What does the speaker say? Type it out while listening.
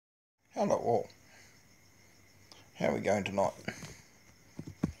Hello all. How are we going tonight?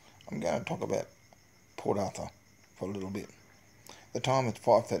 I'm going to talk about Port Arthur for a little bit. The time is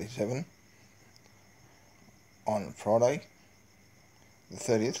 5:37 on Friday, the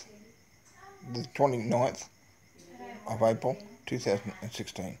 30th, the 29th of April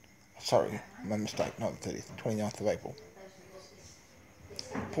 2016. Sorry, my mistake, not the 30th, the 29th of April.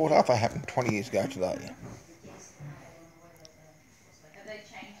 Port Arthur happened 20 years ago today.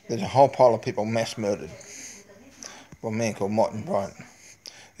 There's a whole pile of people mass murdered by a man called Martin Bryant,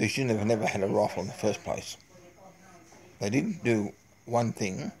 who should have never had a rifle in the first place. They didn't do one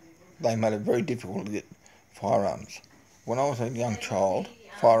thing, they made it very difficult to get firearms. When I was a young child,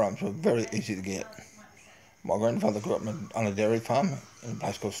 firearms were very easy to get. My grandfather grew up on a dairy farm in a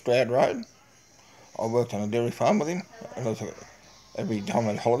place called Stroud Road. I worked on a dairy farm with him every time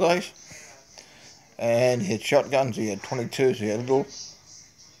I had holidays. And he had shotguns, he had 22s, he had little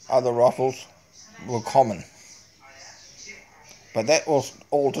other rifles were common. But that was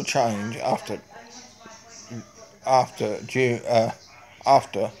all to change after April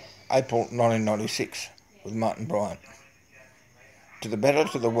 1996 with Martin Bryant. To the better,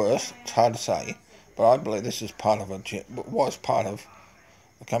 to the worse, it's hard to say, but I believe this is was part of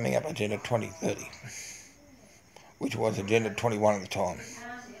the coming up Agenda 2030, which was Agenda 21 at the time.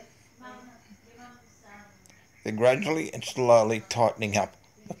 They're gradually and slowly tightening up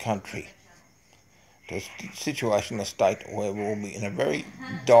the country to a situation, a state where we'll be in a very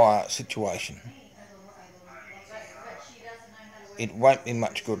dire situation. It won't be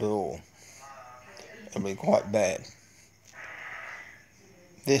much good at all. It'll be quite bad.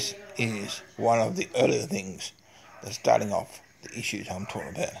 This is one of the earlier things that's starting off the issues I'm talking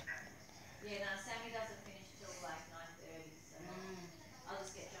about.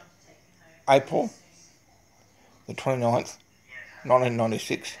 April the 29th,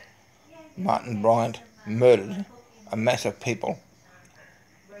 1996, Martin Bryant murdered a mass of people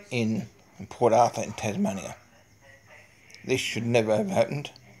in Port Arthur in Tasmania. This should never have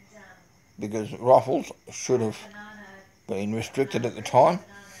happened because rifles should have been restricted at the time,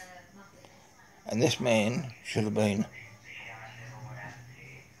 and this man should have been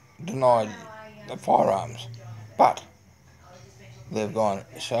denied the firearms. But they've gone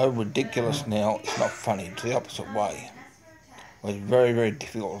so ridiculous now, it's not funny. It's the opposite way. It's very, very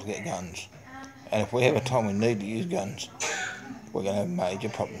difficult to get guns. And if we have a time we need to use guns, we're going to have major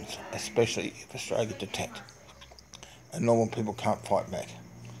problems, especially if Australia gets attacked and normal people can't fight back.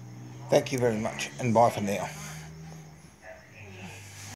 Thank you very much, and bye for now.